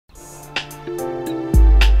Oh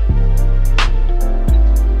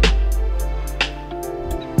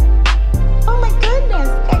my goodness,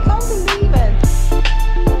 I can't believe it.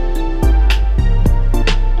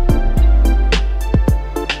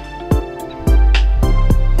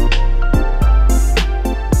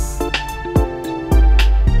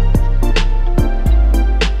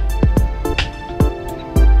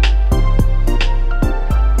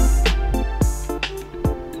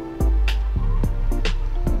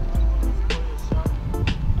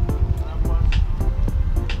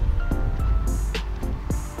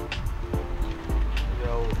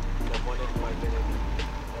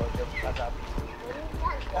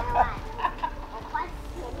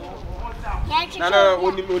 No,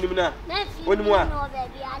 only one.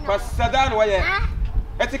 But Sadan, why?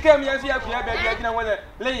 At the camp, yes, you have baby, I want to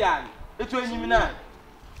lay on. It's when you know.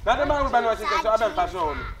 Not a man who was so I'm passing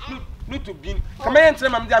on. Need to be. Come and tell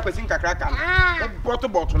them that was in Cacraca. Bottle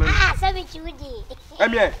bottle. Ah, so it's you did.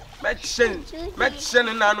 I'm here. Match and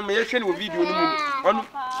animation will video.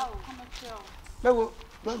 No,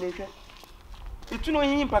 it's no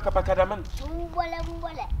him, Pacapacadaman.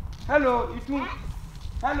 Hello, it's me.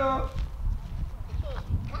 Hello.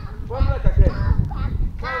 Come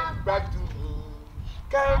back to me.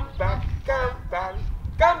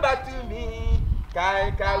 Come back to me.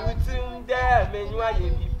 Kai wutum there, men you are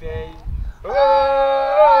be pain.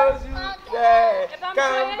 Oh,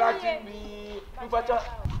 come back to me.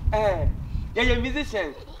 You're a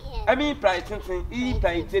musician. I mean, price something, he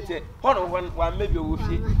painted. Hold on, one maybe we'll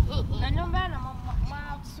see.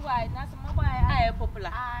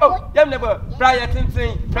 Oh, you never prior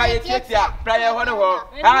something, prior theatre, prior one.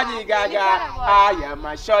 Hadi Gaga, I am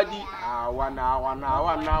a shoddy. I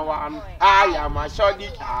am a shoddy.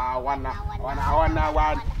 One.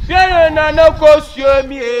 Yeah, no, course, you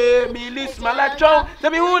me, list my lecture. The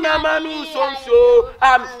Muna Manu so.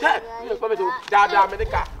 I'm dead. Dada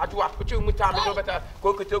Medica, I do have to put time better.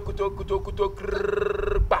 Kuto,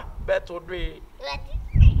 better day.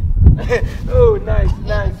 Oh, nice.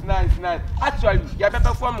 Actually, you have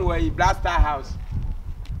performed with a Blaster House.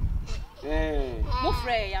 Okay.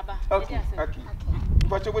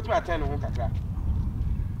 But you go to my 10 home.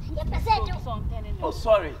 Oh,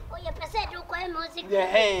 sorry. Oh, you present your music. Yeah,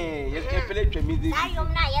 hey, you can play music. I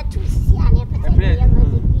am not yet to see any video.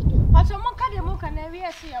 But some more can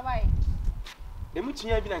never see a way. The Muchi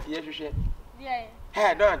have been at the edge. Yeah.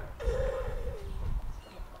 Hey, done.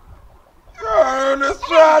 On the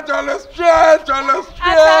stretch.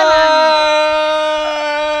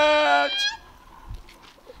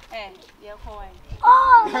 Hey, you're going.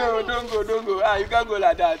 Oh, don't go. Ah, you can't go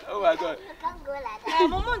like that. Oh my God. you can't go like that.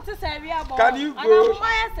 Can you go?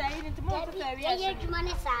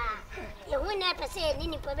 You will never say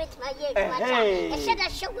any permit my year. I said I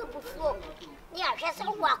show you before. Yeah, just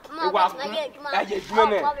a walk more.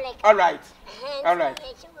 All right.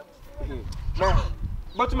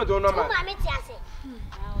 But you don't know, man.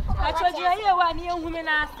 I told you here 1 year women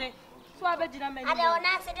asked. So I bet you don't know.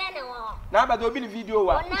 Now, but there'll be video.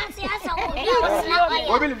 What will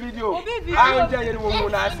the video? I'll tell you,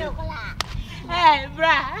 woman. Hey,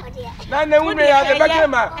 brah. Now, the woman at the back of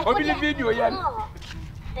my video.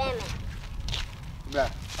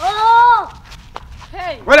 Oh,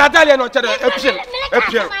 hey. Well, I tell you, not to the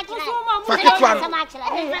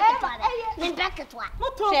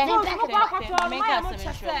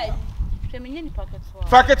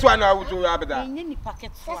Packet one, I would do Abada.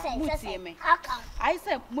 I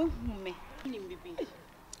said, move me.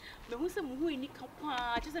 The Muslim who in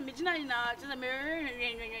just a midnight, just a mirror.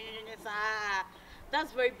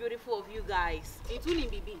 That's very beautiful of you guys. It's really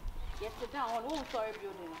BB. Yes, down one story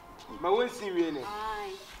building. My one see me.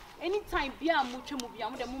 Anytime Bia Mucho Mubia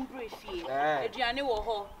with the moon brief here, Adriane or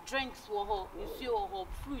her, drinks or her, monsieur or her,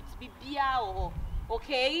 fruits, Bia or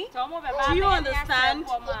okay? Do you understand?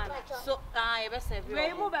 So, I ever said,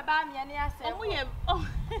 we move about me and I said, we have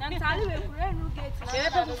Natalie will get from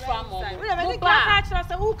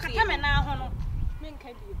who come and now.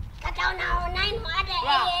 cut down now 9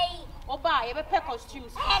 or buy a pair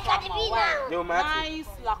costumes. Nice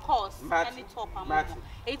Lacoste and the top.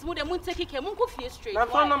 It's would the moon take a moon coffee straight.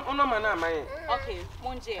 Okay,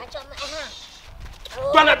 Monje.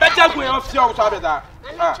 Gonna better go off your Abeda.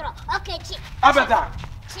 Okay, Abeda.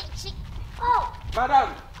 Oh,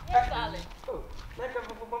 Madam.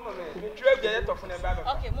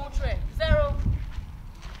 Okay, more tray. 0.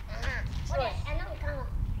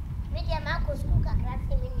 Media Marcos cook a class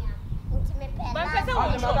in intimate pen.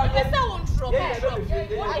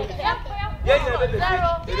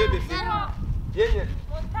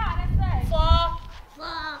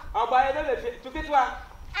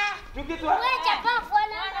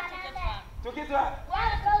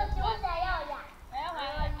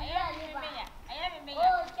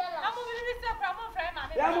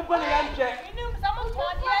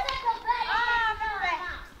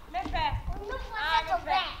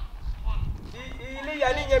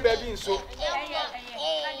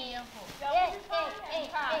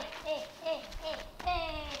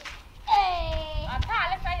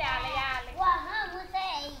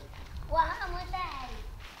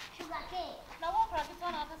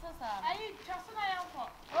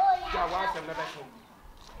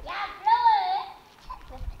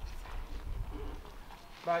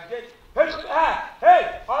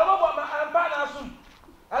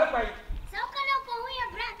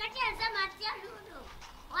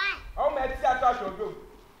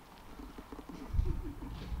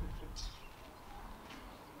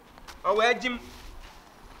 Oh, where Jim?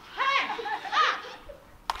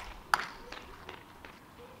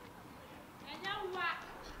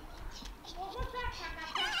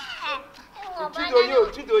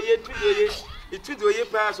 Two year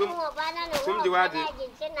pass some diwadi.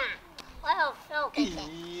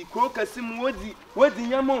 Cook a sim what's in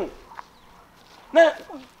your moon? No,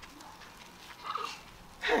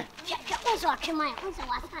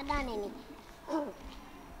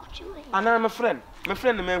 and I'm a friend,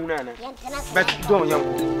 the man, but don't young.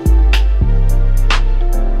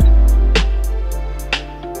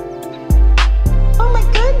 Oh my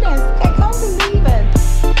goodness, I can't believe it.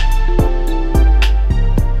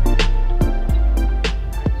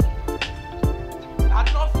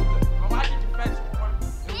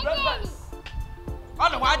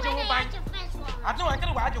 I don't want to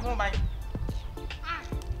watch your woman.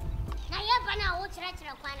 Now you're going to watch right to the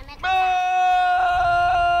corner.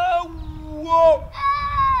 Whoa!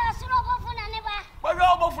 Ah, so over for never. But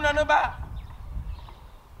you're over for another.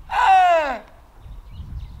 Ah!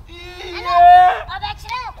 Yeah! I bet you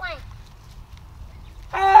one.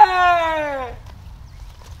 Ah!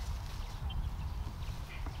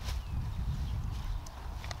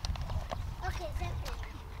 Okay,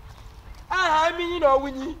 ah, I mean, you know,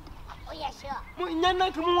 when you. oh, yes, sure. You're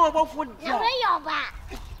not coming over for the Now, where you're back.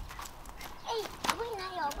 Hey, we know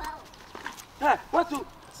you're back. What to?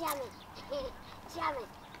 Jammy.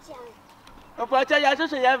 But I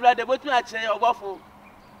just say, I've read what I say, or waffle.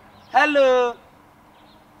 Hello.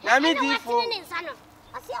 I'm in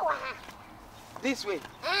this way.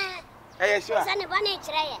 Yes, you are.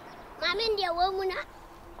 Mamma, dear woman,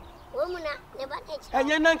 never. And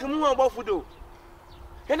you're not coming over for do.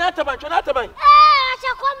 You're not a bunch of not a bunch. Ah, I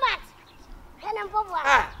shall combat.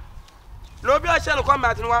 Ah, nobody shall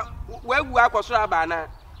combat where we are for Sabana.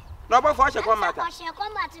 Nobody for shall combat. I shall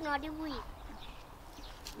combat in all the way.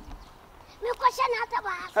 No question not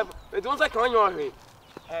about it. Don't like on your way.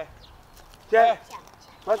 Yeah,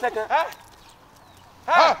 1 second.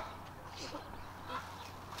 Ah,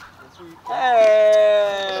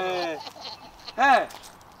 hey, hey,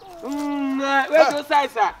 where's your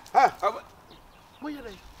size, sir? What are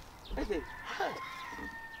they?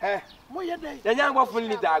 Hey, what are they? The young waffle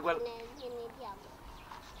need that. Well,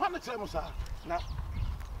 what is it, sir? Now,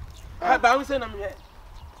 I bounce in them here.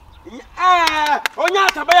 Ah, on your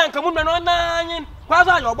tabayan, come on, 9. What's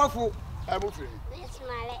on your waffle? I'm free.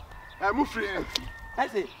 I'm free. I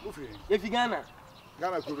say, if you Ghana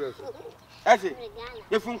could I say,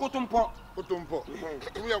 if you Kutumpo,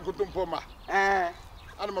 we are Kutumpo, I'm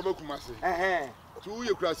a Bokumasi. 2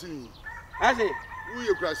 years crossing. I say, 2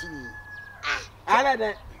 years crossing. I like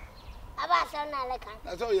that.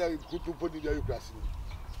 That's all you could put in your crossing.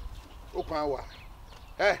 Okawa.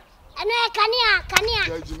 Eh? And I can't.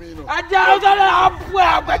 I don't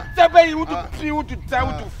know but somebody would to town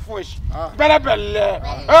to fish. Better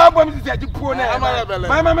oh, what is that you poor name?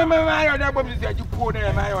 My what is that you poor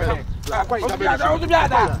name?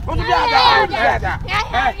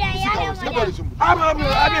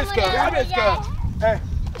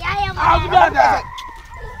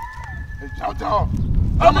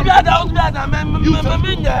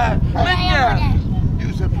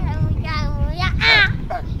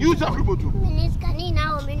 You talk about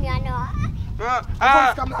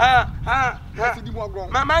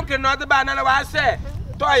my man cannot the banana. I say,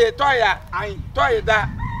 Toya, I toy that.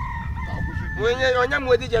 When you're young,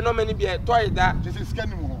 what did you know many be a toy that? This is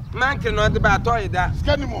scanning. Man cannot the bad toy that.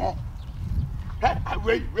 Scanning more.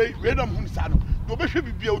 Wait, on Hunsano. Do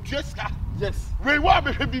should be a Cheska. Yes, we want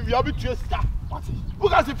to be a Cheska. Who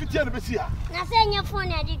has a 50 and Bessia? Now send your phone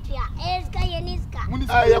at it. It's Gayaniska. When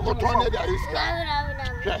I have got on the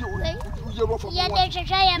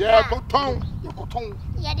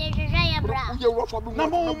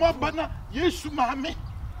yes, mammy.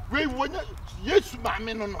 Yes,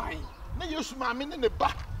 mammy, no, yes, mammy in the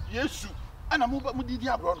back. Yes, ana mu didi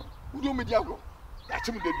agro no mu do medi agro ya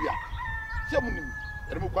chim da bia se mu nim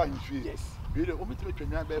ere mu kwa nhwie yes we de o mitime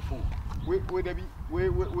twanwa be fo we da bi we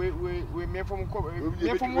me from police we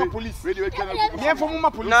de me from police we de twana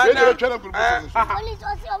police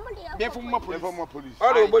o se o mu de me from police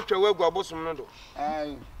all the bo twa we gu abosom no do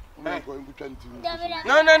ai no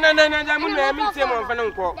mu na mi tie mo fa no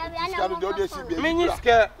nko ska no de o de si bia me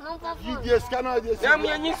nyiska you de ska no de si ya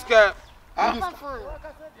me nyiska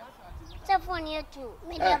phone here too.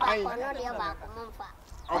 Me dey back on no dey back monfa.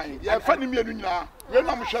 Okay. Yeah, funny me anu nyina. We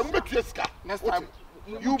na mo hwe mo betu esika. Next time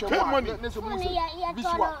you pay money.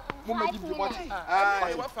 Biswa. Mo ma give you money. Ah.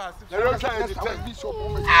 The road side is Biswa.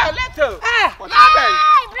 Ah, little.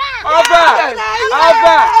 Ava.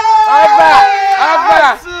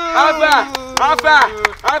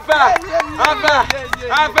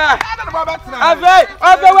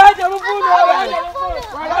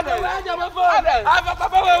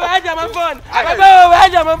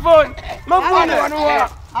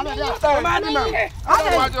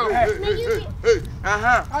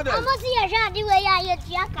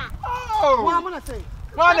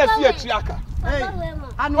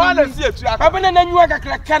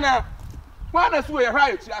 Wana suwe hwa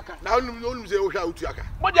etuaka na onum ze ohwa otuaka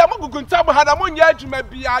mo dia mo gugunta mo hada mo nya adwuma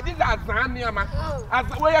bia di azan ne ama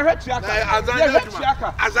we ya hwa tuaka azan ya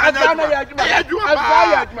tuaka azan ya adwuma ya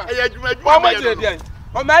adwuma mo je dia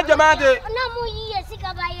o ma jama de na mo yi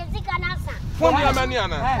esika ba yesika na sa fon ya mani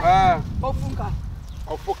ana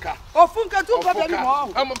ofunka tu ba bi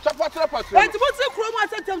mo am chapatra patra enti mo se kro mo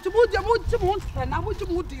asetem tu mo je mo na mo je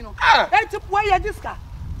mo di no enti we ya diska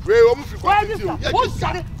we o mu fi kwati o wo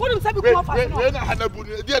sare wo nim sabi ko fa no we na hanabu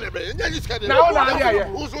ni dia ne be nya jiska de na wo na aye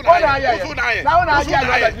uzu na aye na wo na aye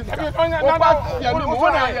na ba ya ni mo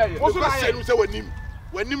na aye uzu na aye no se wanim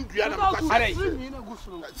dua na mkwasare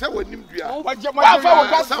se wanim dua wa fa wo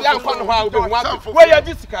kwasare anfa no ha obehu ato we ya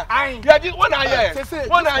jiska ya ji wo na aye sese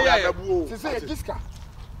ya jiska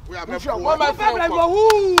we are from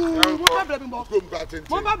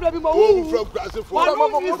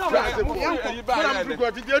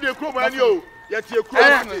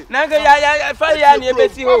Nanga ya fa ya ni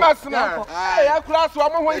ebesi ho. Ya kura so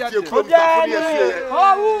mo ho ya tie krom ka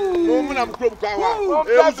no mu na krom ka wa mo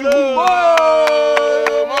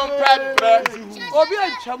pebre obi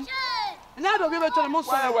ancham na do bi be tole mo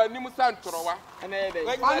so wa ni mu santorowa ana ye dey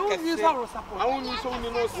anu ni so ro support anu ni so ni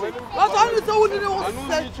no so what anu so ni no anu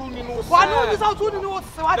ni so ni no so anu ni so ni no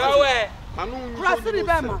so what no way anu ni so ni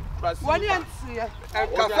be ma wani anti ya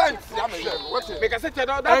kasant ya me what me ka se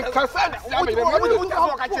chedo da kasant ya me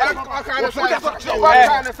wo ka che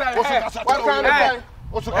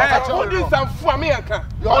Osu ka cha o di sanfu America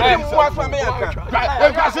o di mu afu America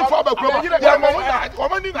e ka se fo ba kro ya mo na o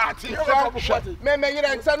ma ni na ati me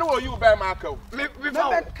yire nsa no wo you be ma ka o me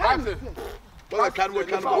wala kan wo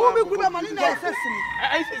be kuna mani na esesimi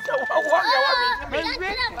ai se wa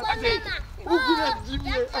uguna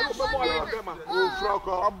jimie akoba mo ala be ma o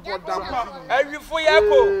froko abodam awifo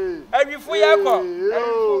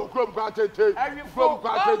yako krom kwa tete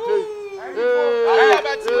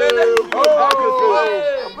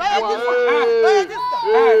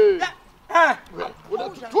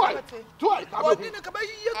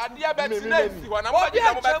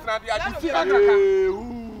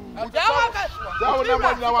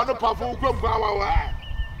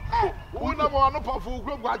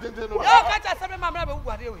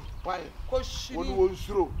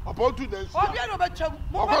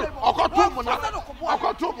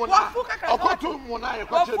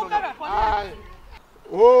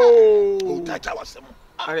Oh, that's our sum.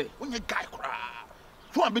 When you guy cry.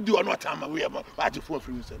 For me do not time we am at the 4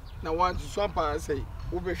 free. Now want to swamp and say,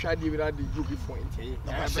 Uber shady without the Juki point.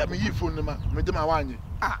 I said me phone them, Madame Wani.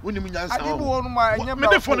 Ah, when you mean I won't mind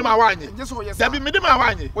the phone my wine. Just what you said, Madame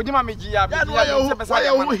Wani. What do you mean? Why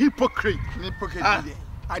are you hypocrite?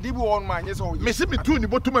 I did want mine, yes, or Miss me too,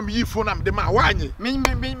 but to me phone am the Mawani. Me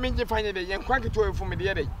find it and quack it for me the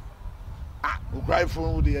other day. Ah, who cry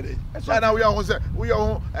for the other day. So now we are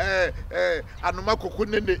Anumako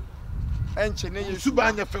couldn't and Cheney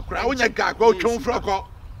Subanya for crowd when you got go to Frocko.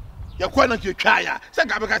 You're quite not your child. Say, I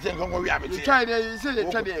can't go. We have it. Try it. You say you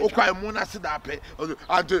try it. Okay, Mona sit up.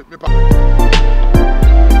 I'll do it.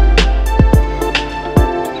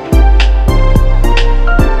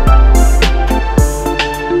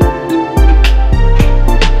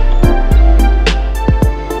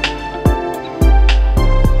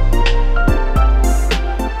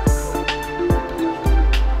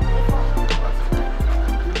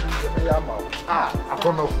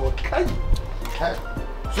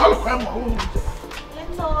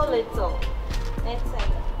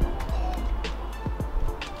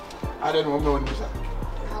 I don't know when you say.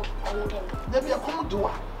 Let me come to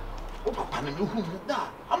what? Oh, Papa,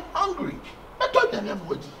 I'm hungry. I told them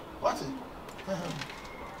everybody. What's it?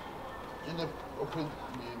 In the open.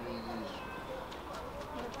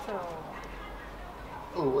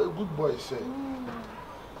 Oh, a good boy, say.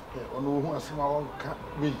 On who has my own cat,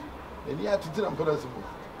 me. And he had to tell him for us.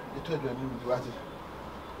 You told them you what it.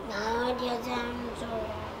 No, dear, so.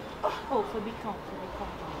 Oh, for become.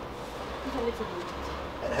 It's a little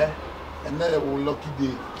bit. And then a lucky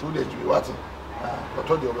day, 2 days, we watch it. I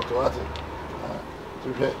told you about to watch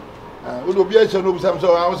it. Would be a channel with some,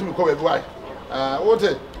 so I was going to call it why. What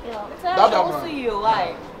it? That also you,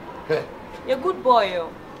 why? You're a good boy, yo.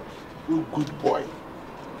 Good boy.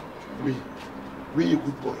 We a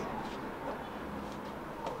good boy.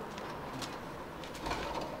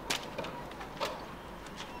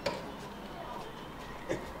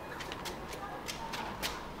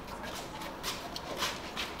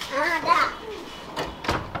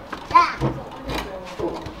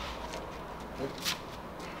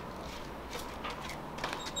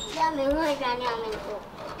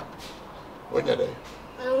 What are they?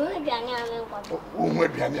 Who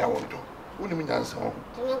might be any I want to? Who name answer?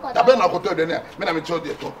 The Ben of the dinner, when I'm told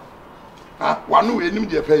you. One who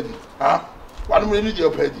need your pay. One who need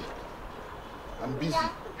your pay. I'm busy.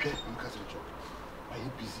 I'm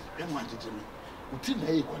busy. I'm wanting to me. Until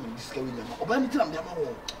I can discover them. Obanity,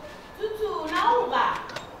 Tutu, now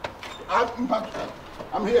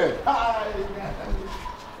I'm here. Hi.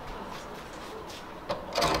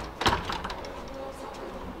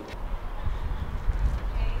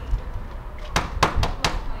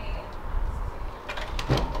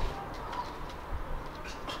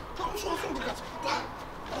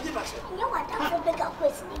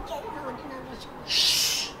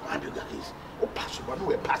 Shh, my bigger is. Oh, pass one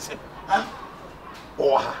way, pass him. Huh?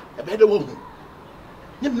 Oh, a better woman.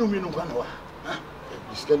 You know me no one.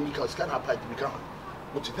 This can be can apply to become.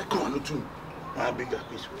 What's the corner too? My bigger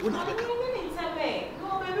is.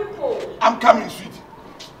 I'm coming, sweet.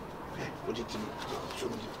 What did you show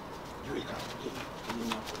me? You can't.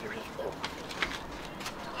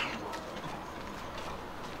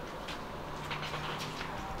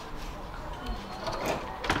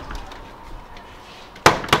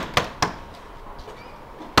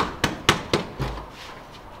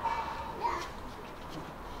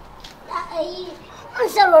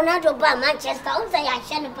 So Ronaldo by Manchester, I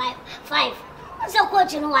shall buy 5. So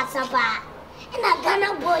coach in WhatsApp. And I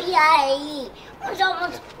gonna boy,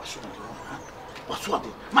 what's what?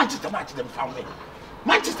 Manchester match them found me.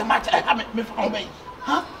 Manchester match I haven't me found me.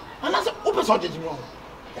 Huh? And I said, open so did you know?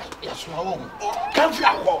 Yes, my own. Can't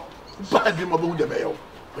feel what? Bad dream about the mail.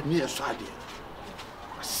 But near Saudi.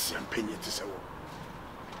 I see I'm penny to say.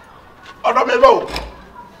 Oh, no, me low.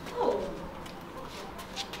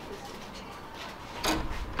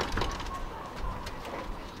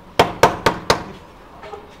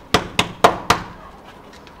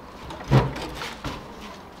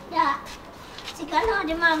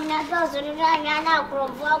 The mom not those who run now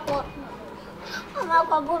from Voco.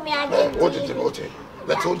 What did you note?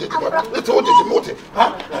 Let's hold it. Let's hold it. Motive.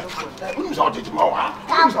 Huh? Who's out it more?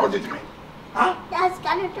 Who's out it me? Huh? That's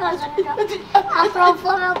kind of toss. I'm from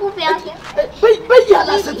Voco. But yeah,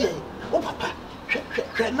 that's it. Oh, Papa.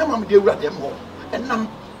 No, I'm dear at them all. And now,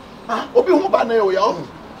 Obi Hubana, your own.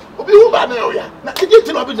 Obi Hubana, not to get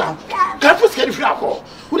to know down. Can't forget if you are called.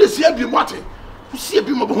 Who is here be what? Who see a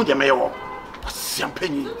beam of the mayor?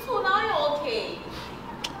 Champagne. So now you're okay.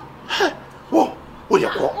 Whoa, what you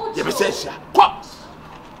call? You say, what?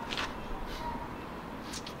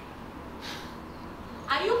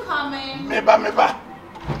 Are you coming? Meba.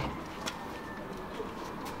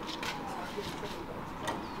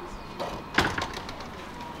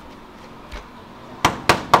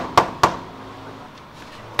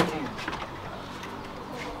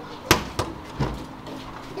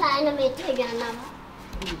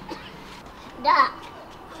 Da,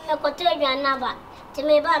 I could tell you another. To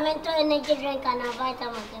me, by mental energy drink and a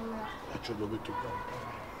vitamin. I should go to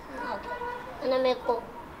and I make coke.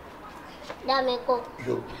 That make coke.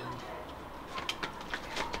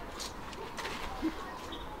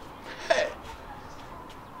 Hey,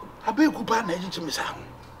 I beg you, Pan, agent to Miss Ham.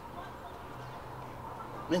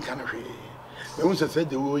 Men can agree. The ones that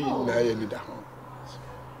said the way in the end down.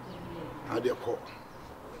 How do you call?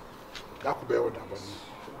 That could be all that one.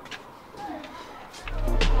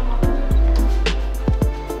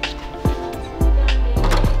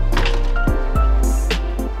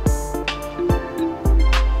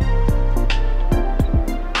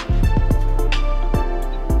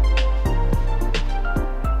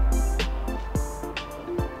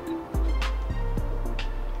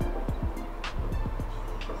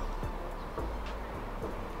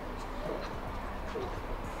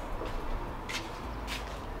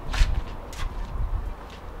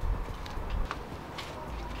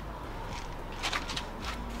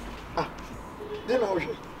 then I'll show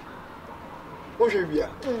you.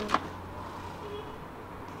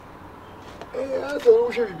 That's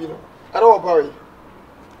all should be. I don't worry.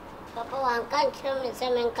 Papa, one can't tell me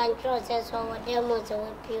some control says over them was a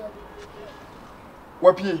whip.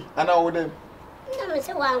 What pee? And I would them. No,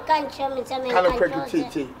 so one can't tell me some Can I pray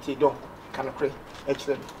to don't? Can I pray?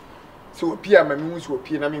 Excellent. So, Pia, my moons will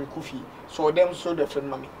pee, and I mean, coffee. So, them so different,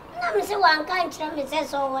 mammy. No, so one can't tell me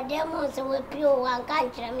says over them was a whip. One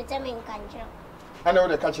can't tell me some control. I know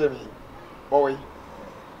the catcher me. Boy,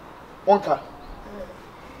 Wonka.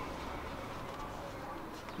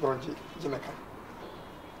 Jinaka.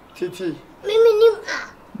 Titi. Mimi,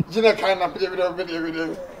 Jinaka, and I'm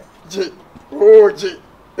video. J. Oh, J.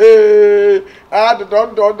 Eh, ah, the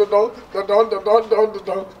don, the don, the don, the don, the don, the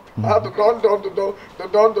don. Ah, the don, the don, the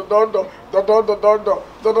don, the don, the don, the don, the don, the don,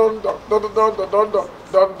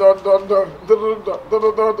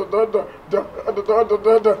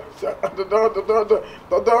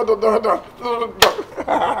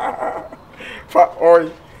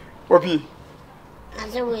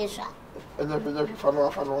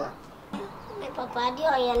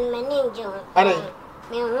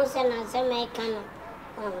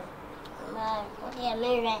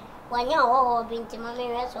 when you're all been to my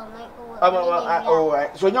rest or my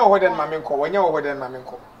so you're what then, Mammy, when you're what then, Mammy.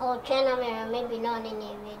 Oh, China, maybe not in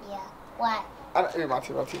a video. Why? I don't know,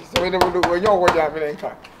 Matty. So when you're what you're having,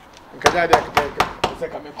 because I can take a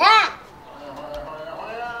second.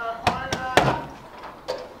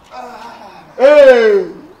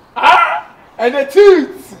 Hey! Ah! And the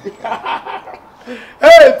tooth!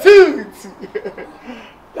 Hey, tooth!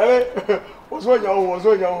 What's on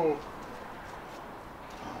your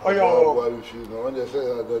Oh, well, she's no one just said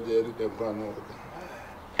that they did them plan.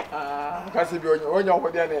 Because if you're on your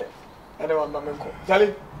way, and one man call.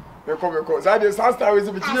 Sally, you come because I just asked her with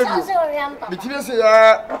the material. Between say,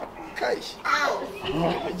 Cash.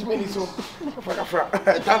 You mean so? For a friend.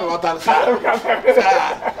 I don't know what I'm saying.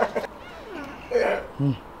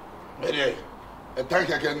 A tank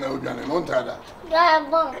again now, Johnny, no tada.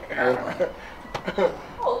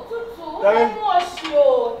 Oh, Tutu, what's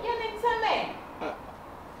your? You're in some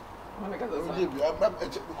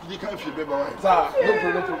You can't feel baby. No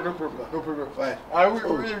problem. Fine. I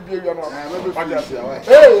will be your mother.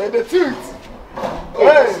 Hey, the tooth.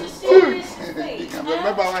 Hey, tooth. You can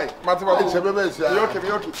remember why. Mathematics. You okay.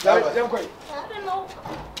 I don't know.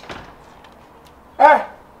 Eh?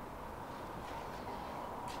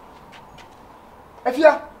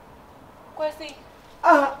 Efia. Kwesi.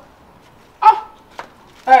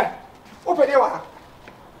 Eh. Open the door.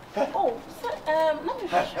 Oh, let me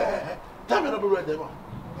show. Tell me about red devil.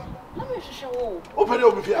 Let me show. Open the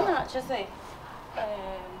door. No, just say.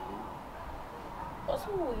 What's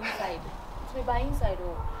inside? It's me by inside.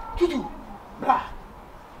 Tutu. Bra.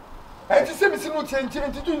 I just say me no change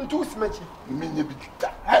to two smash. Me be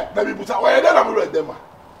hey, baby buta. Why dey na red devil?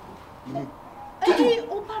 Tutu.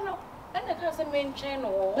 Open up. And I can't say mention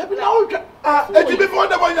or. Baby now. E ti be for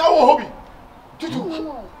dem on your hobby. Tutu.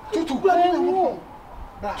 Tutu, me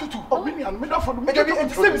not for the maybe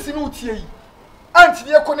and say me no tie. Auntie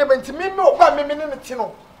dey connect me oba me ne ti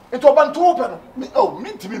no. Into oba nto open no. Oh,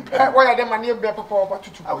 me ti me pe. Why dem man be papa oba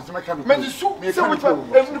Tutu. I was making me su say we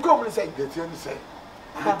e me come say. Dey tell me say.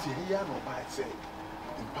 Ati here no ba say.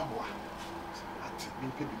 In Pabwa. Ati me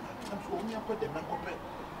pe bi man. Am so omi akọ dem akọ pe.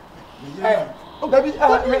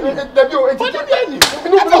 Dabi o enti. Me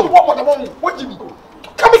no what Jimmy.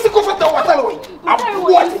 Come and go for the water. I'm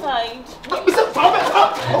what?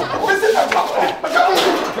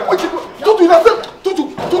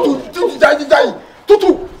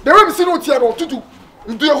 Tutu, the room is not here. Tutu,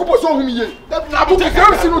 do you hope so? Me, that's not the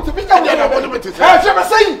room. Not to be done. I'm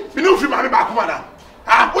saying, you know, if you marry back, man.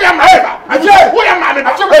 Ah, we are married. We are married.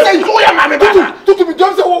 We are married. Tutu, we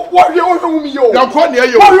don't say what you owe me. You're going near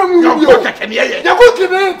you. You're going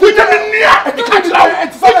near.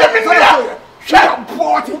 Shut up,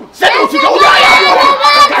 party. Say no to the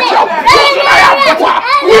catch up.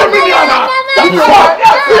 We are millionaire. You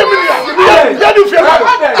fear the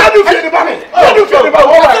money. You fear the money. You fear the money.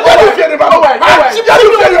 You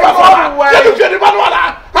fear the money.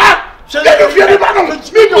 You fear the money.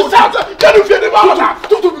 You fear the money.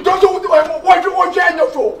 Tutu, we don't know what you want to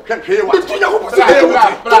do. Can't hear what you want to say.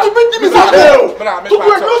 Tutu, me me say. Tutu,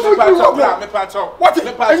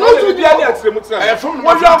 I know to be I from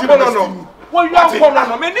what you well, you are going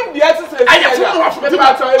on. Many of the exercises I have to do.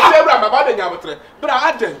 I'm about the Yamatre. But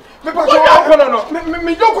I didn't. Me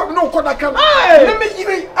don't know what I can. Let me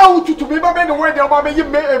even out to be my man away. They'll make you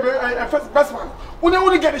a first best man. When they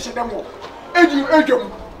only get a shit them more.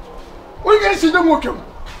 Edium. We get a shit them more. Get a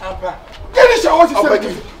shot.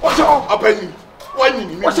 What's your opinion?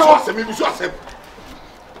 What's awesome? Maybe so awesome.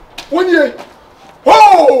 1 year.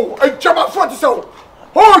 Oh, a German 40 so.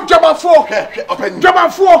 Oh, German 4.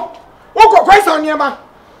 German 4. Oh, Christ on your man.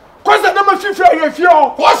 What's the number 50 if you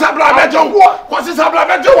are? What's a black joke? What's a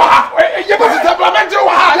black joke? What's a black joke?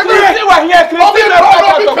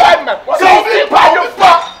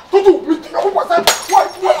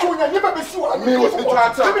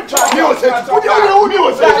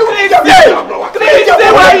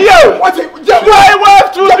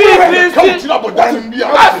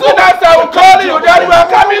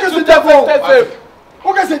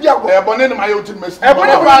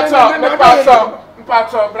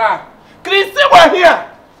 Pato bra. Christy were here.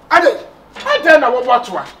 I don't know what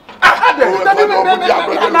you are. I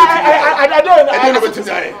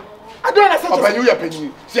don't know what you are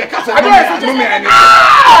penny. See a cat. I don't know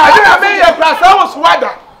a class. I was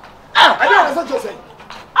water. I don't know what you say.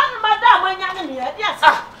 I'm Madame when you're yes.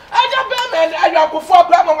 I just been and I have before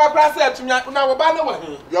Bram on my class to me. Now,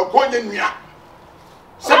 you're going in here.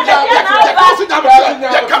 Sit down, sit down,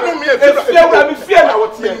 come on, me. Fear now.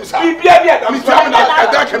 What's here? Let me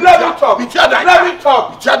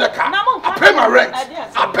talk. I pay my rent.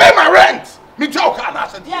 I pay my rent. Me talk. I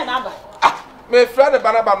said, my friend, the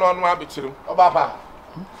banana on one bit too. Oh, Papa,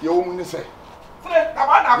 you won't say.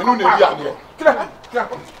 I don't know.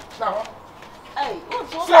 Hey,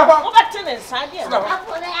 what's in inside here? I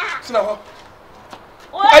don't know,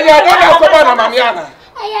 Mamiana.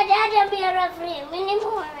 I had a referee,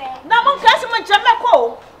 minimum. Now, Casimir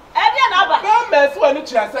Jamaica. Members who are not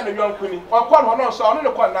send a young queen, or one or no, so only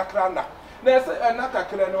the one Nakranda. There's another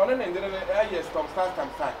clan on an Indian air storm start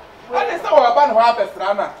and time. And it's our band harvest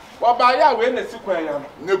runner, or by our witness sequel.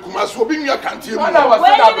 Nicomas will be your country. I was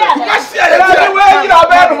where you are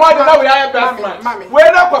bad one, now we are best man.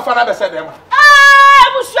 Where up of another said them.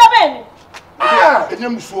 I was shoving. Ah, and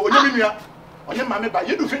you so you on your mammy, but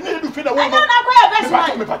you do feel a woman. I don't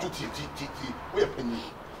know.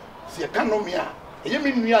 See a canomia. You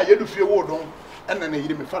mean me? I do feel wood and then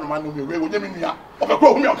you me found man who will you mean me? Of a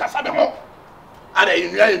grown young Cassamo. And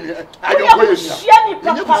I don't know. So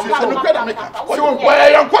where are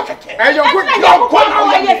you quack? I don't quack.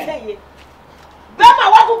 Bama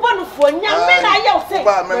wako bonu fonya me na ye o say. So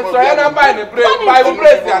I na buy the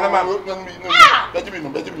bread and man.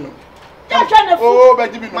 Oh,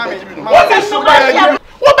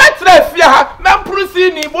 what better fear? Man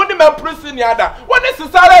Prusini, one man Prusini other. What is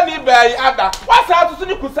Sara ni by other? What's how to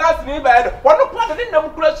see Kusas ni by? What no part in them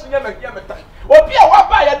crushing them again. Or be a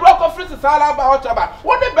wapa, a drop of Frissi Sala about Chaba.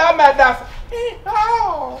 What the bad man does?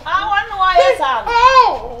 Oh, I wonder why it's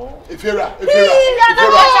oh, if you're a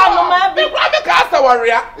cast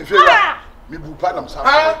warrior, if you're me Bupadam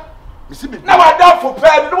Sara. Now I don't for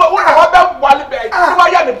pen. No, what about Wally Bay?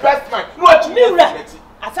 Why are the best man? What you mean? As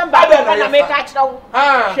somebody I make catch now.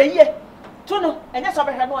 Ah, Tuno, and that's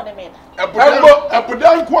over her no one made. A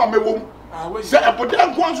Budan Kwame womb. Say a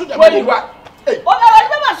Budan Kwansu. What you what? Hey, what I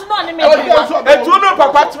was not made. And Tuno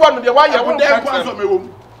Papa one of the wire Budan Kwansu me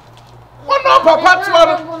womb. What no Papa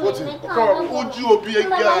one? What is? Would you be a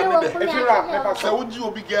girl? If you're up, would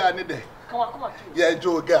you be girl? Come on. Yeah,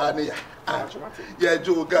 Joe Garnia. Yeah,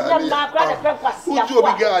 Joe Garnia. Who's Joe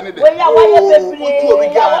Garnia? Who's Joe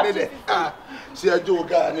Garnia? Ah, see a Joe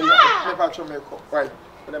Garnia. Never to make up. Why?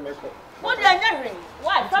 What are you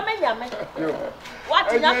why? Family, what?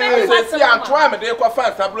 I'm trying to make a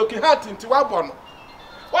fast. I'm looking hard into Wabono.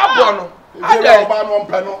 Wabono. I don't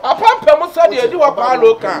know. A pump must say you are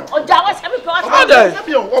Paloka. Oh, Jawas, every person. I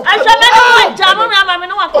shall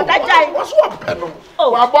die. What's what panel?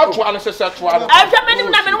 Oh, I bought one as a such one. I shall make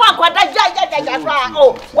him one quite a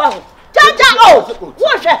oh, wow. Jaja, oh,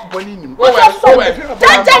 what's that?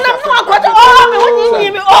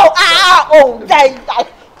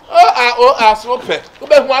 Oh, so pet.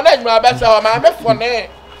 But one egg, my best, our man, for me.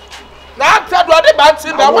 Now, tell what about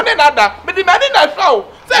him, one another, but the man in that show.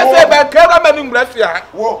 Say, but Karaman in Brescia.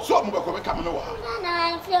 Whoa, so I'm going to come over.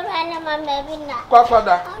 I feel I'm baby now. Papa,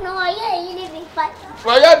 no, I ain't living fat.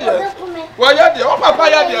 Why are you? Why are you? Oh, Papa, I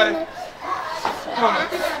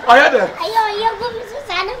had it. You're going to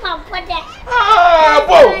sign him up for that. Ah,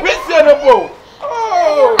 boy, we see a bow.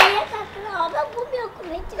 Oh,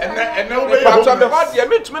 and no way out of the hot, you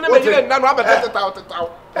meet me and none of it out.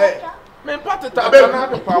 Hey. Men part it up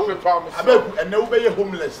and nobody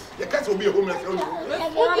homeless. The cats will be homeless. Never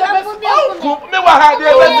had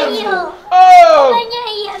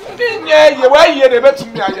yeah, why you the better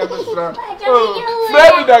me? I am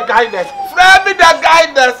the guidance. Frame me the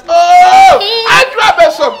guidance. Oh, I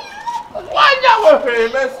grab some. Why you were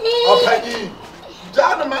famous? Oh, Peggy.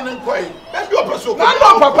 John man and Quay. That's your person. I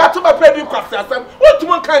know Papa to my baby cost. What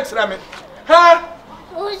one can't tell me. Ha?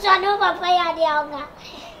 Who's on over fire?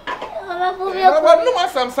 No one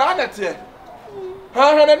some sanity.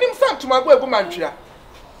 Ha, and him sent to my boy Manchia.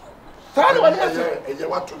 Tell what you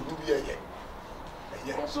want to do here.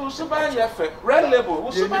 So, Subaya, red label,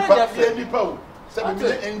 who's Subaya? 7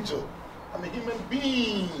 million angel. I'm a human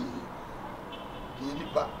being.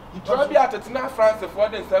 He told me at the France for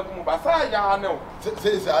the second Basaya. No, says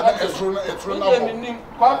it's and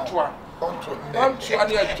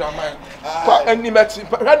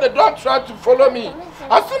the dog tried to follow me.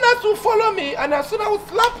 As soon as you follow me, and as soon as I will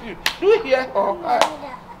slap you, do you hear? Oh,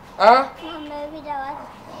 huh?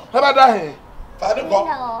 How about that? Father,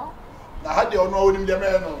 now how do you know him? The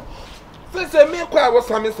man, since I make quite what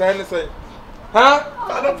some say. Huh?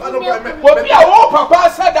 Well, Papa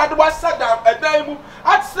said that was said that a day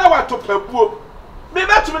I'd say what to pay. Me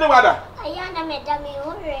met to me, water.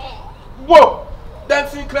 Whoa! Then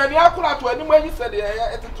see, Cranny, I could have to anywhere you said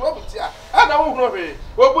at the 12th year. I don't know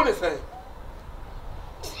what would it say?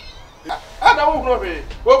 I don't know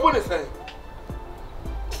what would it say?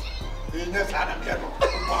 Yes,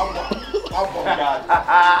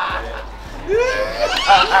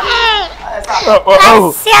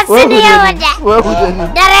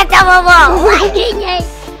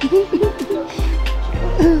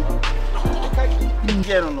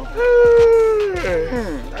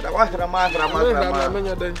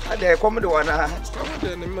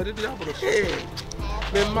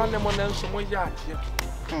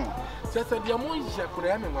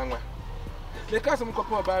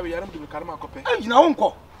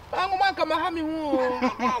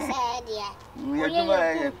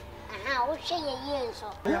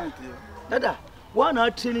 Dada, one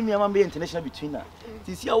are training me among international between us.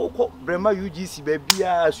 This year, Brema UGC, baby,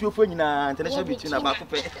 as you find international between us.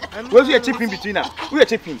 Where's your chipping between us? We are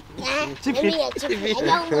chipping.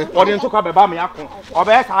 What do you talk about me? Or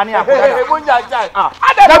better, honey,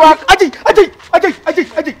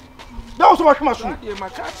 that was what mushroom. My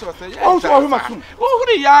cat was saying, oh, so mushroom. Oh,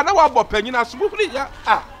 the yana, what penny, I smoothly.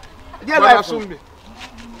 Ah, yeah, I assume.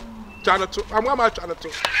 Janitor, I'm one much janitor.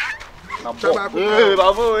 I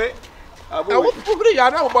will put the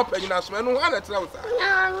yana about penny, I smell one at Lausa.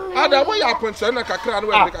 I don't know your concern, like a crown,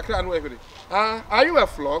 like a crown, every. Are you a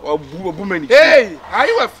flog or woman? Hey, are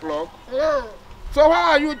you a flog? So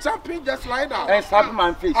how are you jumping just like that? And slap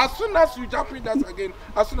my face. As soon as you jump in that again,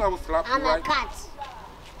 as soon as I will slap you. I'm a cat.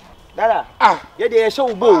 Dada, yeah, they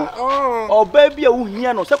show bow. Oh, baby, you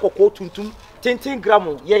hear no second quote to 10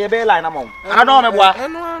 gram. Yeah, be line among. I don't know what.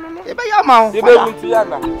 No. You be your mouth. You be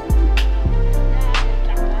Tiana.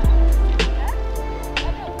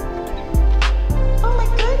 Oh my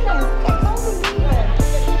goodness.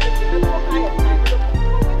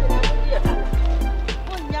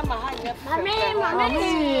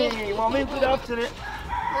 Mommy, good afternoon.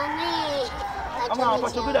 Mommy.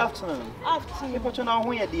 Good afternoon. Afternoon. Now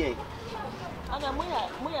who are they? I'm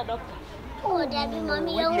doctor. Oh, Debbie,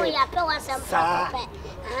 Mommy, you are going some.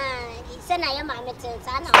 Send I am my meetings.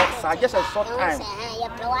 I guess a short time.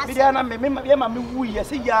 Diana, mammy, we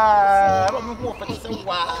say, yeah,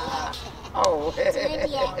 oh,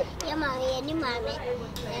 your mommy, and your mommy,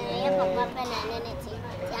 your papa, and anything.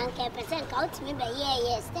 Young percent out me by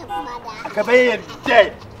yes, stepmother. Cabin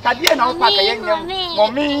dead. Cadia no mommy.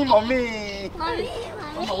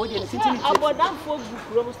 About that for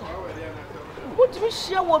good. What we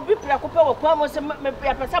share will be preoccupied with Quamos and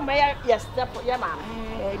some yes, step your mamma.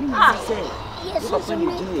 Yes,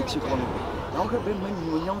 now have been when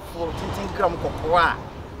you young for 10 gram cocoa.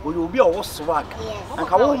 Will be a swag and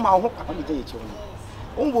come home my hope on the day.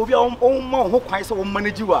 On will be on who quite so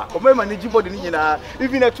manage you are, or manage you body,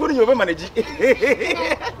 even a 20 of manage.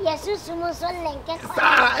 Yes,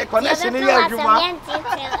 I connection in your man.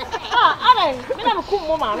 I'm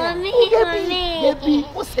cool, Mamma. Me,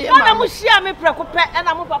 what's say? I'm share me preoccupied and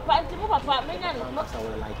I'm a papa, papa,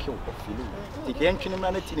 like you. The ancient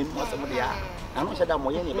humanity in somebody. I'm not sure that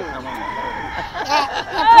my any.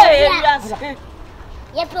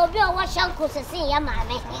 You probably watch Uncle to see your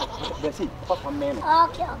mammy. That's it, Papa man.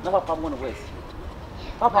 Okay. No, Papa, one ways.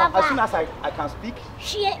 Papa, as soon as I can speak,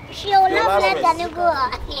 she'll love let the go.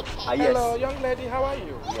 Hello, young lady, how are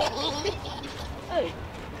you? Hey.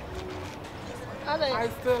 I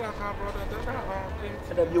still have a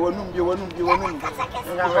brother. You want What do you want to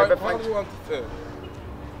say?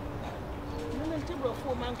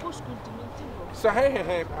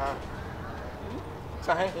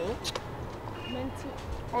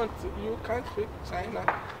 You can't speak China.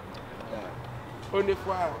 Only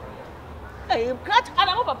for hey, you can't. I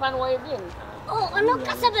don't know, Papa. Why you doing? Oh, I'm not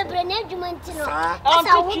going to bring you to Montino.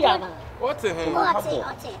 What's the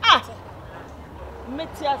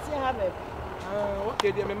Metiasi have.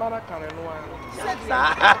 Okay, dear, my mother can no one. Said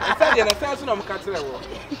the sense of Cattle.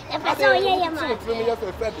 If I saw you, I'm said,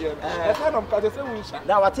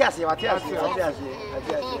 now what yes,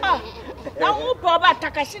 Now who probably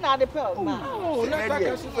Takashina the pearl? oh, not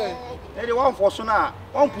Takashi. Any one for sooner,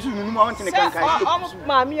 one pursue no mountain in the country.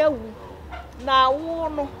 Mammy, now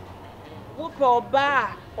who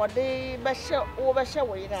bar or they basher over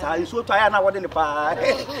showing. I so tired now, what in the pie.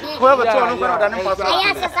 Whoever told me than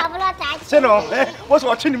yes, what's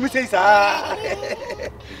watching me say,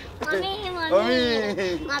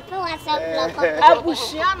 Mommy, my phone was a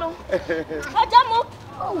Bushiano.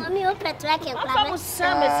 Mommy, you pet like a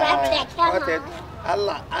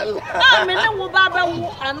Allah. I mean, no Baba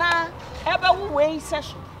Anna ever way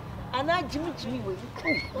session. And I Jimmy with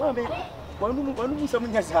One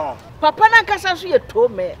some yes, Papa Nankasa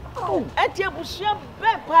told me. Oh, at your Bushia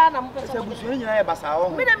Bepan and Basao.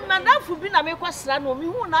 Madame for being a make was son,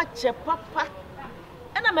 who not check Papa.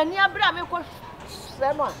 And I'm a near Bram,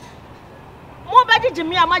 Sama. More better to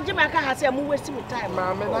me, my Jamaica has a movie time.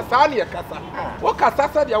 Mamma, Natalia Casa. What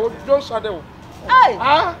Casa, you don't shadow. Hey,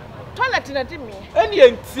 toilet in a dimmy.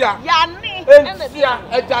 Any Tia, Yanni, and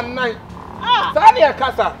a damn night. Tania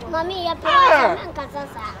Casa. Mommy, you're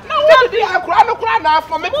no, I cry now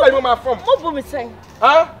for me playing my phone. What me say?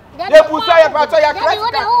 Huh? You put say about your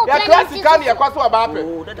classic candy across our baby.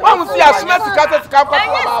 One will see a smash to cut a scalp.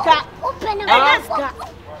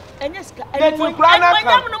 And yes, and you cry now.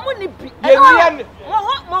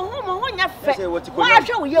 What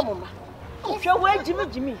show you, Mamma? Show where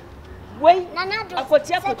Jimmy. Wait, Nana, for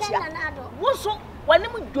Tiakotia. What's so when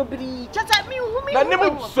you do be just at me, who me?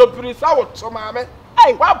 Name so pretty sour, so mamma.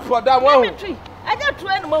 Hey, what for that one? I got to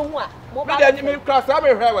end one. You cross I'm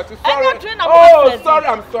here. Sorry. Oh, sorry,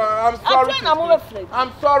 I'm sorry.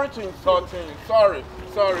 I'm sorry to insult you. Sorry,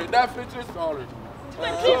 definitely sorry.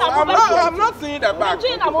 I'm not seeing that back.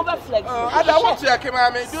 I don't want to check him. I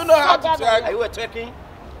mean, do you know how to check? Are you checking?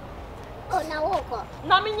 Oh,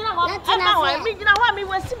 now, I mean, you know, I mean,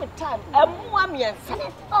 we're seeing time.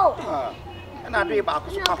 Oh, and I do about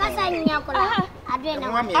I didn't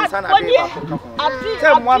know.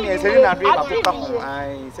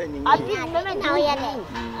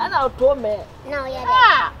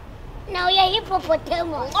 Now, yeah,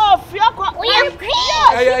 hippopotamus. Oh, Fiocco. We are crazy.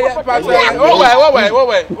 Oh, my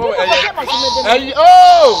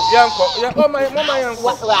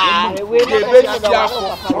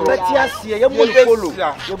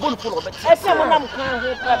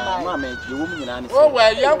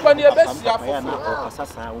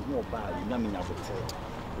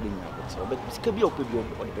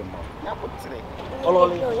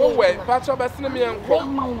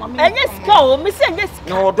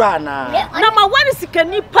Number one is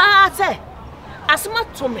can you pass as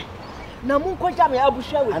much to me. Na munko jam ya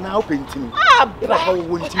abusha we. Ana opentim. Bra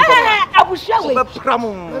wonti ba. Abusha we.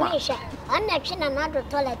 Manisha, anna china na do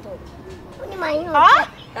toilet. Oni mai no.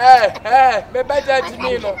 Me beja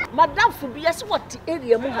timi no. Madam fu bi yes what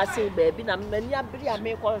area mu ha say baby na mani abiri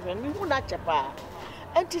ame ko hwe ni hu na chepa.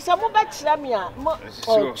 Enti se mo ba kira me a mo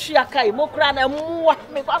tua kai mo kra na muwa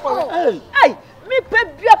me kwa kwa. Hey, me pe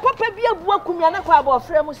bia papa bia bu akumia na kwa ba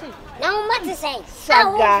ofre mu si. Na mo mate say.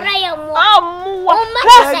 Saga. Muwa.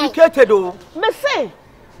 Educated o. Me say.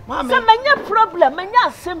 Mama. Se manya problem, manya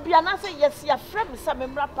asem bia na say yes ya frɛ me se me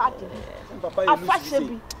mra party. Papa you lose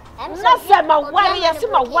bi. Na se ma ware yes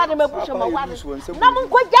ma ware ma busha ma ware. Na mo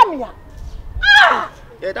nkwa jamia.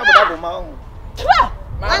 Yeah, double ma.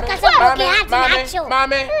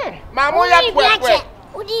 Mama, ya pwe.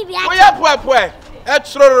 Oya pwe.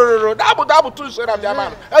 Etrororo. Double two so na me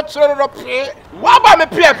man. Etrororo pe. Wa ba me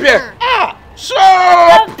pe. So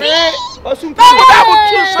pe. Double two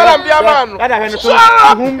so na me man.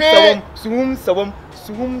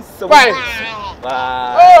 Suhum.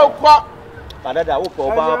 Oh, kwa. Padada wo ko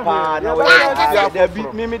ba pa na we da bi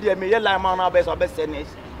me de me ye line man na be so be sene.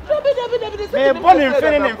 Me born in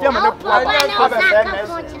feeling in fear me po anya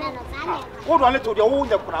wo do to de wo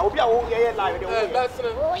nya kuna obi a wo ye line de wo o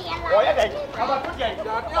ye dey aba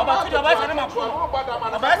to je ba sene ma po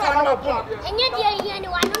aba sene ma po enye de ye ni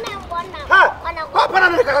wanu na mbon na ha papa na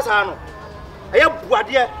ne kaka sa no eye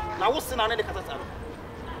buade na wo sina ne de kaka sa no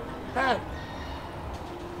ha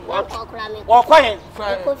wa kwa hen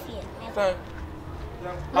kofi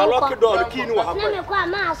I lock the door, the key no have. Na me kwa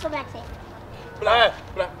ma so bete. Bla.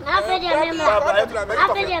 Na fe de memla. Na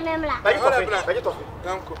fe de memla. Ba you tofi.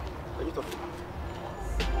 Danko. Ba you tofi.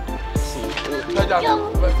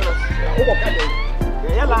 O bo kale.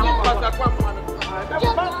 Ya la ma pasa kwa kwa.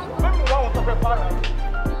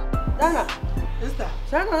 Dana, sister.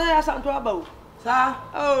 Sana na ya santo aba o. Sa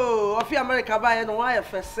oh ofi America ba ye no wa ye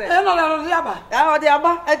fese e no no dia ba ya o dia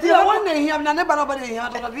ba e ti won na hia na ne ba no ba de hia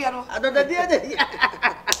do dia no adoda dia de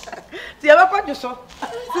ti e ba kwa so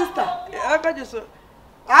sister e ba kwa so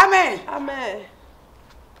amen amen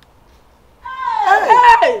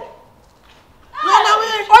hey na we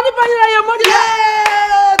oni ba ira ye mo dia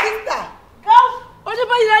sister go oni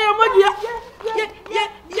ba ira ye mo dia ye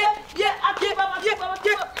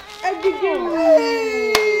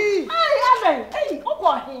Amen. Hey, o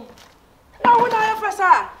ko hin. Na wo na ye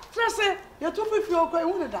fesa. Trese, ye to fi o ko e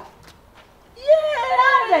hu da.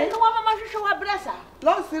 Yeah, no wa mama hwehwe wa bresa.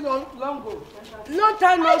 Long go. Long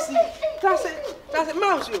time no see. Trese,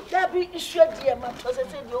 mouse you. That be issue dia ma trese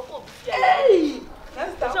say di o ko bi fia. Hey!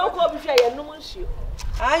 So o ko bi fia ye no mo nsuo.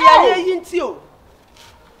 Ah, ya ye yinti o.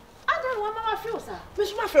 Ada wa mama feel sa.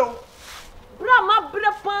 Miss ma feel. Bra ma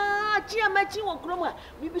bre pa chi amachi wo krom a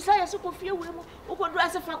bibisa ye se ko fie we mu o ko dura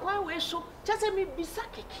se fa kwa we so chese mi bisa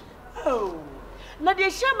keke. Oh. Na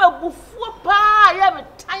de shema bufuo pa ya me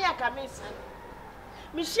tanya kamisa.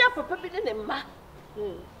 Mi shia papa bi ne ma.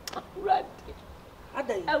 Urade.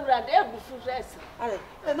 Adai. Urade e bufu resa. Adai.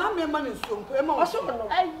 E na me ma ne so mpo e ma wo so no.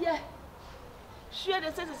 Aye. Shia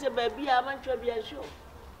de se ba bia ma ntwa bia sho.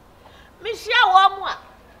 Mi shia wo mu a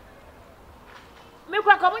me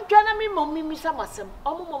kwa ka ntwa na me mom mi samasem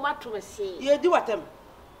omo mom ato se Ye di watem.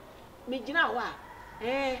 Me gina ho a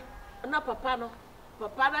na papa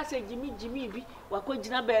na se jimi bi wako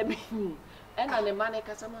gina ba bi e na ne ma ne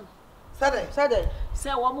kasama no Sade se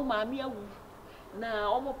wo mo maami awu na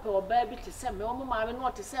omo pe oba bi te se me omo maami no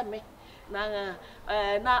te se me na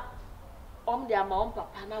na om dia ma om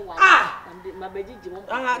papa na wa na ma begiji mo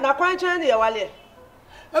Na kwan chen ne ye wale.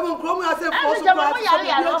 E mo krom ya se fo so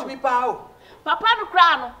kwa bi pa o. Papa no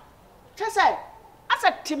kra no chese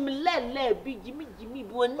asa timlele bi jimi bi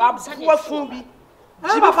woni Babu fun bi.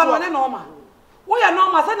 Papa no ne normal. Wo ya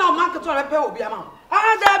normal se na o market o repair obi ama.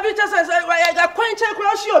 Da bi chese ga kwan chen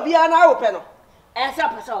kura shi obi ana wo pe no. Esa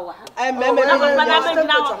pesa wa.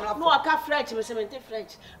 No aka French me semente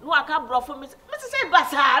French. No aka brofo me say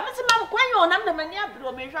basa, me say mam kwan yo nam na mani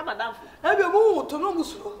abro me hwa madam. E bi mu to no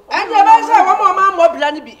musuro. E de ba say wo ma mo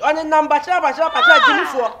bla ni bi. Oni number chira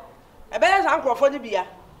jimifo. Ebe ya san krofo ni bia.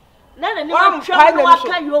 Na ni wa hwa no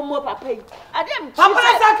aka yomo papa yi. Adem chi. Papa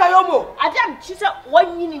sa aka yomo. Adem chi se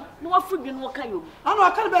wanyini no wa fudwi no aka yomo. Ano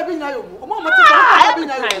aka ba bi nya yomo. O mo te aka ba bi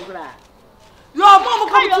nya yomo. Yo mo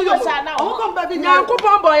come to yomo. O mo come ba bi nya. Nyanko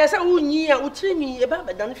bombo ya se unyi a utrimi e ba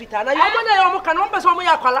ba dan fita na yomo na yomo kan on pese mo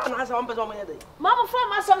ya kwala na asa on pese mo ya dai. Mama for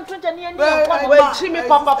ma some 20 ne ni we trimi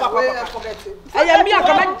papa. Aya mi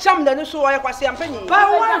aka ma jam da ni so ya kwase ampanyi.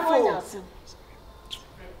 Ba wonderful.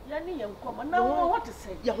 Yani yanko na what to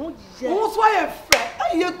say. Ya ho je. Who so ya frɛ.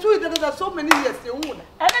 You two that so many years you hu na.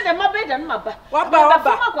 Ene de ma be da ma ba. Wa ba.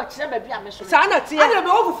 Ma kwa kire ba bi ameso. Sa na tie. Ene be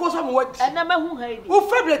wo fofo so mo wadi. Ene ma hu ha idi. Wo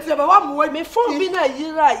favorite be wa mo wadi. Me phone bi na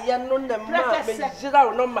yira ye no na ma be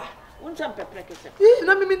yira no ma. Uncham pepre kese.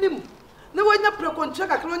 Na me nim. Na wanya prekontra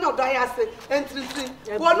kakra onya odan ya se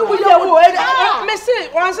entrintin. Wo no wo ye wo me se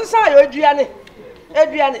wan se sa yo aduane.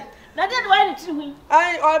 Na de wa ni tiri hu.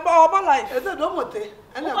 Ai oba life. E de do mote.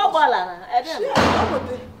 Ene ko bala na. E de.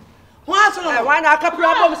 Mote. Ho aso no. Wa na aka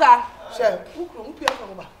pra bom sa. She, ukru mu pia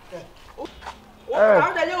ko ba.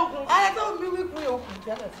 How da you ukru? Ai to mi wi ku yo ukru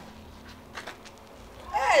ja na.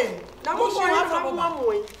 Hey, Na mo so ya from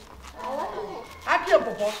mo yi. Aki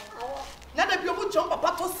popo. Na da bi mu chom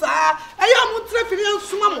papa to sa. Eya mu tre firi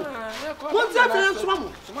nsuma mo. Mo tre firi nsuma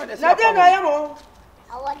mo. Na de na ya mo.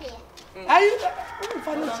 Awode. Ai, mo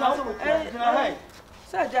fa no cha so mo.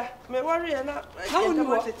 Saja, me worry na. How you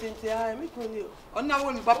want it in here? Me kunu. Ona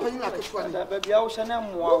woni papa ni na ketua ni. Da ba bia wo hye na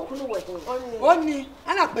mmoa. Oni,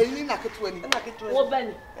 ana pa ni na ketua ni. Na ketua. Wo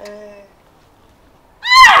bani.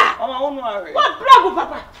 Mama wo no ahwe. What bravo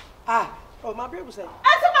papa? Oh, my baby say.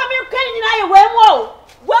 Asa ma me kan nyina ye we mo.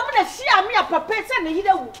 Wo mu na hia me papa se ne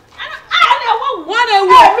hida wu. Ana wo wu. Wana wu.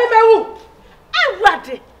 Me wu.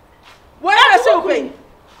 Awurade. Wo na se okwen.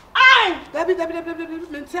 Ai, Dabi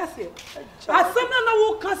mentiase. Asem na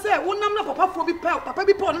wo ka se wo nam na papa fo bi pe, papa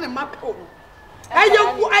bi pe no ne ma pe o.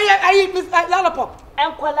 Aye Miss Lollipop.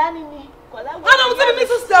 enkwala ni kwala. Ana mo se mi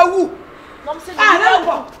sister wu. Nom se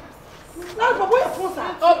Lollipop. Lollipop wo ye fun sa.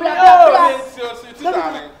 Oh,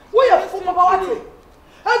 Wo ye fun papa wate.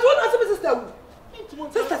 And wo na se mi sister wu.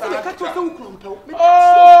 Sister se me ka to se wu krom pe.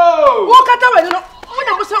 oh. Wo kata we no. Mo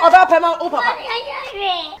na mo se oba pe ma o papa.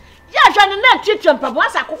 Ya jane na twetwe mpabo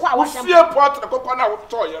asa kokko a wo hyem. Sie pot kokko na wo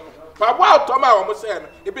to ye no. Pabo atom a wo mo se no.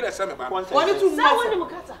 Ebi na se me ba. Woni tu Sa woni mu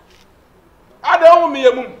kasa. Ada wo me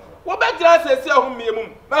yemum. Wo be gira se se ho me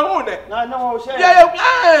yemum. Na hu ne. Na wo hye. Ya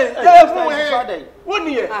fu he.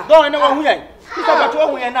 Woni ye. Don na wo hu yan. Kita ba to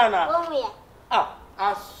hu ye na na. Oh yeah. Ah.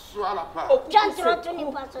 Aswala pa. John to ni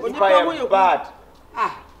paso. Onipa bad.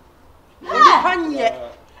 Ah. Onipa nye.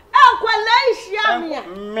 Akwala ihia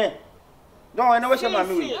Me. Don't I know what my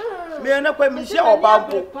me. Me na kwa mi hia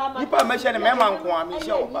obampo. Nipa me hia ne me man ko a mi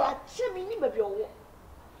hia oba. Che mi ni baby owo.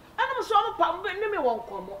 Ana so am pa me me won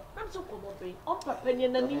komo. Na so komo be. On papa ni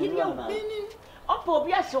na ni yiri awu. On pa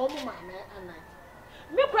obi ahye o mu ma na ana.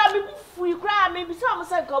 Me kura me bufu yi kura me bi se am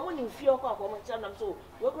se nka mo ni mfie ko akomo ncha nam so.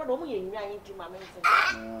 We kura do mo ye nwan nti ma me nse.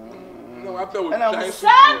 No, after we try.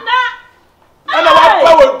 Sana. Ana wa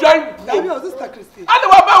pa wo dwan. Dabi o sister Christy. Ana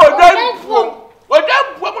wa pa wo dwan. Wo dwan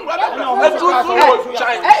wo mu wa. Etu so wo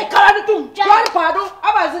try. Eh, kala tum. Twari pado,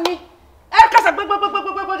 abazini. Kasa gbegbe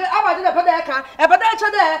abadi na peda eka. E peda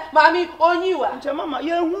eche de mami onyiwa. Nche mama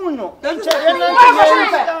ye hu no. Nche ye na.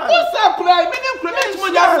 Who say pray? Me dem pray me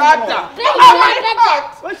ya rata.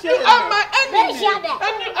 I'm my enemy.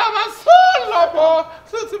 And you are my soul,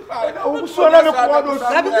 so pray. O so na me kwa do.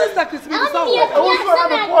 Dabi sister Christy bi so. O so na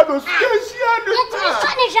me kwa do.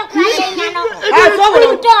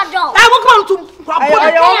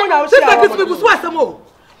 Sister Christy bi so asemo.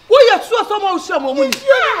 Wo ye so asemo o shamo mu ni.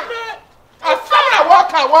 After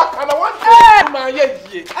walk and I want to my ye.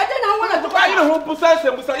 I don't want to buy you who possess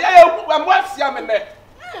him. So, yeah, I'm what's yamming there.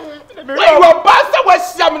 You are bastard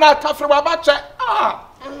was yamming at Tafri Wabacha. Ah,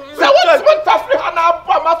 so what's one Tafri and I'll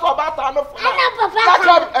put my so about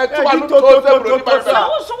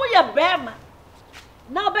so we are Bama.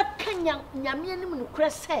 Now, but Kenya, Yamian,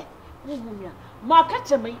 Cress, market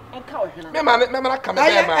me and cow. Remember, come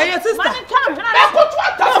Hey, sister.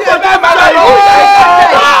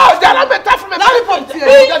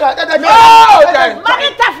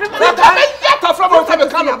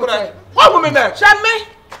 What woman there? Jamais.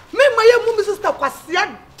 Me my mum sister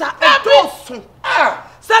kwasia da edosun.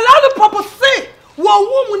 Salon papa say, wo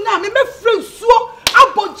woman na me free suo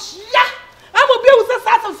abogia. I'm a bill with a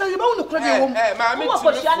say you want to credit home. Mammy,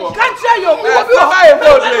 Can't tell you.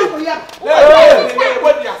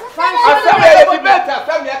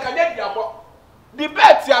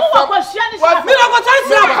 Debate ya fa. Me no go tell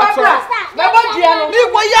you about Baba Diano. me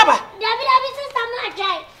wo yaba. Dabi sister ma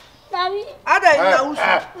jai. Dabi. Ada ina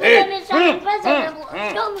usu. Me so me pesa me.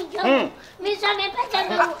 Don't me so me pesa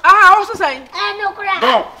me. Ah, also saying. No kura.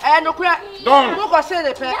 No kura. Don't. Mo ko say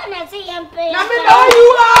the pe. Na see em pe. Na me know you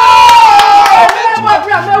are.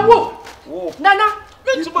 Me wo. Nana.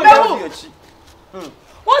 Me wo.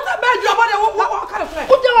 What a bad job what kind of friend?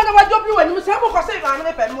 Who do want to job you when you say mo ko say na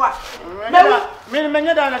me pe mo a. Me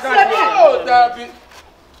da na ka. Oh, David.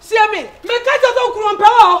 See me. Me catch us on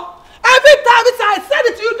Kurumpa. Every time I said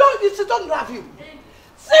it to you, she don't love you.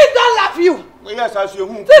 She don't love you. Yes, as you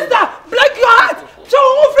who. Sister, break your heart. So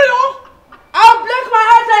who free? I'll break my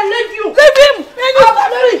heart and leave you. Leave him. And you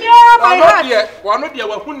marry. My heart. One of the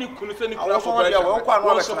one kunu se ni kura for me a virgin.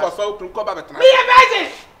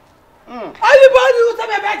 Everybody who say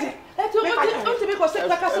me a virgin. Let you go to because say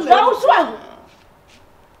kaka se. That was one.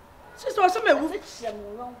 Sister, say me who?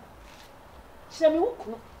 Shemi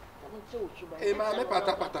wuku. Eh, mama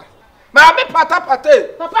pata. Mama pata.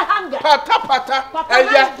 Papa hanga. Pata.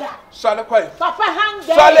 Eh, sale kwai. Papa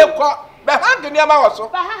hanga. Sale kwa. Be hanga ni ama waso.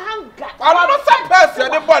 Papa hanga. Ano sa pese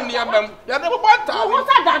de bon ni amam. Ya de bonta. Wo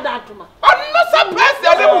sa dada tuma. Ano sa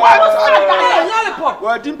pese de bonta.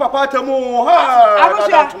 Wa dim papa tamu ha.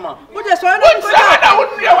 Agosha. Wo de so na ko na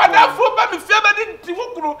wonri wa da fo ba me fie ba de ti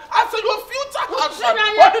wukuru. Asa your future husband.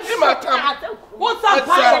 What did you matter? What's up?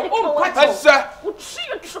 Asa.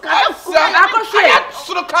 Agosha.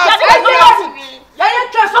 Ya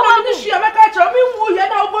trust no ni hia make a tro mi wu ye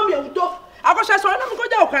na wo mi udo. Agosha so na me ko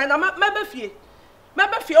ja okran na me fie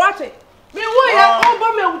wate. Me wu ye wo bo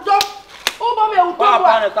me udo.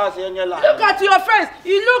 Papa na ka se nyela. Look at your face.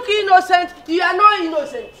 You look innocent. You are not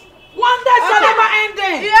innocent. One day shall never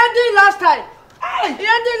ending. He ended last time.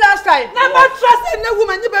 Never trust any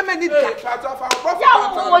woman you be many. Ya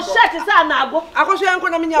wo shirt sa na ago. Agosha yanko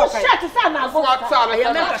na me nya okai. Shirt sa na ago.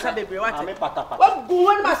 Ya me ka sa bebre wate. Ame pata. Wa gu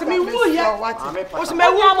won ma se me wu ye. O se me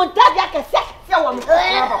wu am ta dia ke se wo me.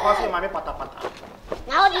 Papa se mame pata.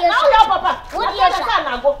 Now dear papa. What dia sa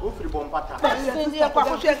na ago. O firi bom pata. Se dia kwa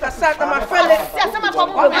ko she ka sa ta ma fele. Se ma pa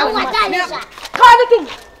mo. now what time is that? Ka ni tum.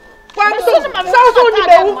 Kwa ni tum. Sa so ni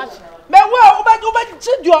bewu. Mewu uba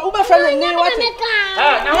chidio uba fele ni wate.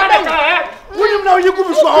 Na wa ka Wuni na oyi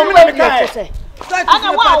gumu so o me na me ka.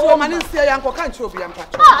 Ana wa man nsia yanko kan chi obi ampa.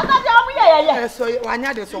 Na dia am ye. So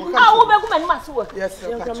wanya de so kan. Wo be kuma ni maso wo. Yes,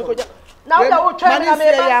 sir. Na wo twa na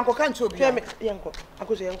me ba yanko kan chi obi. Yanko.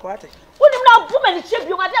 Agosha yanko ate. Woni na buma ni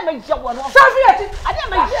chebio ade ma je wo no. Safiati. Ade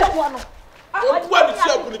ma je wo no. Wo bua ni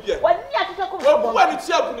tia bu ni bi. Wani atete ko. Wo bua ni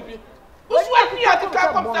tia bu ni bi. Uswa ni ati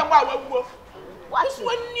ka come say wa wuo.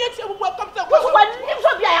 Uswa ni ati wuo come say wa. Uswa ni so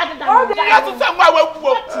bia ya deda. Ya to say wa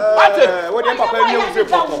wuo. What? What dem papa ni use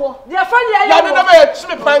papa. Dia fa ni ya no na e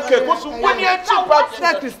chime pancake. Wo so woni e chi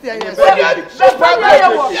pancake. Christian yes. Pancake.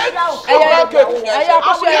 Aya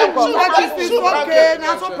ko se yanko. Okay,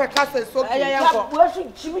 na so pekase so. Aya yanko. Wo so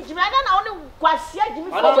jimi ada na oni kwasia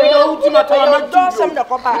jimi Ana be do ultima to ametu. Do sem de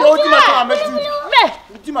ko ba. Do ultima to ametu. Me.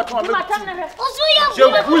 Ultima to ametu. Osuya. Je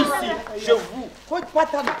vous ici, je vous. Ko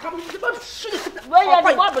patana. We ya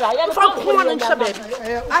ni kwabra ya ni Ko na nse be.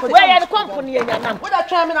 we ya ni company ya nyanam. Wo da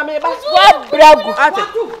twa me na me ba. Bragu.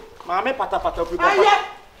 Maame pata ku. Aya.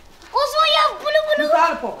 Osuya bulu.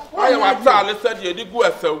 Misalpo. Aye wa ta le said ye di go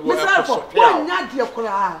asawo e Misalpo. Wo nya de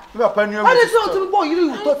kura. Me papa ni Ani so to bo yiri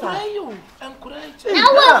utota. Na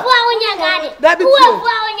wo fu a onya gade. Dabi Wo tio. fu a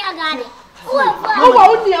onya gade. Wo fu a. Wo wa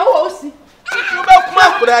oni wo osi. You be kuma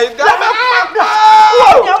kura ga be kuma. Wo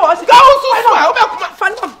oni wo osi. Ga o so so o be kuma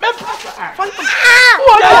Fan fan.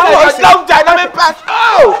 Wo ya go die na me pass. Oh.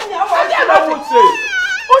 I would say.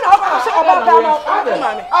 Una ba se oba da no.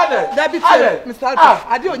 Ade. Dabi tio. Misalpo.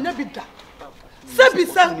 Ade onya bi da. Sebi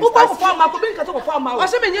se wo ba ko ma ko bi nka to ko ma. Wa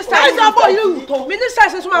se me ni style. Ai bo yiri uto. Me ni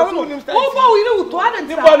style so ma wo. Wo bo yiri uto ade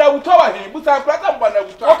Ni nta. bona wuto wa he. Busan prata bona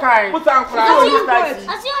wuto. Okay. Busan kura.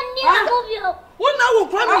 Asi ondi amubio. Wo na wo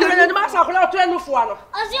kwa Ami mi le ni ma sa ko la to enu fu ano.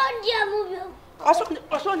 Asi ondi amubio. Aso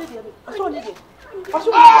ni de. Aso ni de.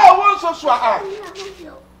 Aso Ah, won so so ah.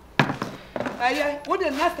 Aya, wo de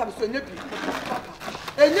next time so nya bi.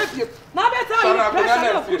 Enya bi. Na be tell you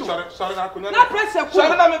pressure na food. Sorry na kunya. Na pressure ku.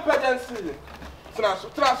 Sorry na me pregnancy. Traso.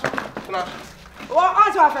 Wa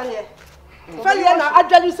aso afele. Fele na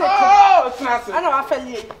adwali se ko. Oh, traso. Ana wa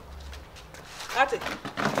fele. Ate.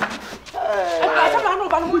 Asa na no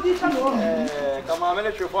ba no di sa no. Come on,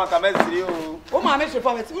 me chefo aka me siri o. O ma me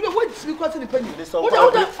chefo me. Wo di siri kwati ni pani. Wo da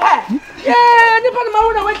ni pa na ma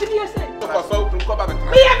wo na wa ti ni ese. Ko ba be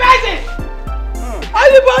tra. Me ye beje.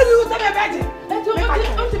 Anybody who say beje.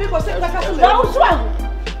 O ti be ko se ka so. Da o so a.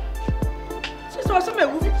 Se so me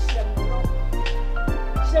wu.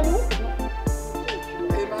 Semu.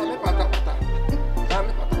 Eh, ma me pata. Ma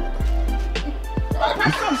me pata. Papa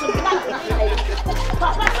stop some black.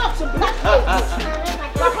 Papa stop some black.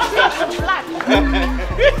 Papa stop some black. Mame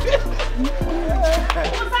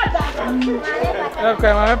pata.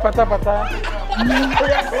 Okay, mame pata. Mame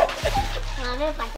pata.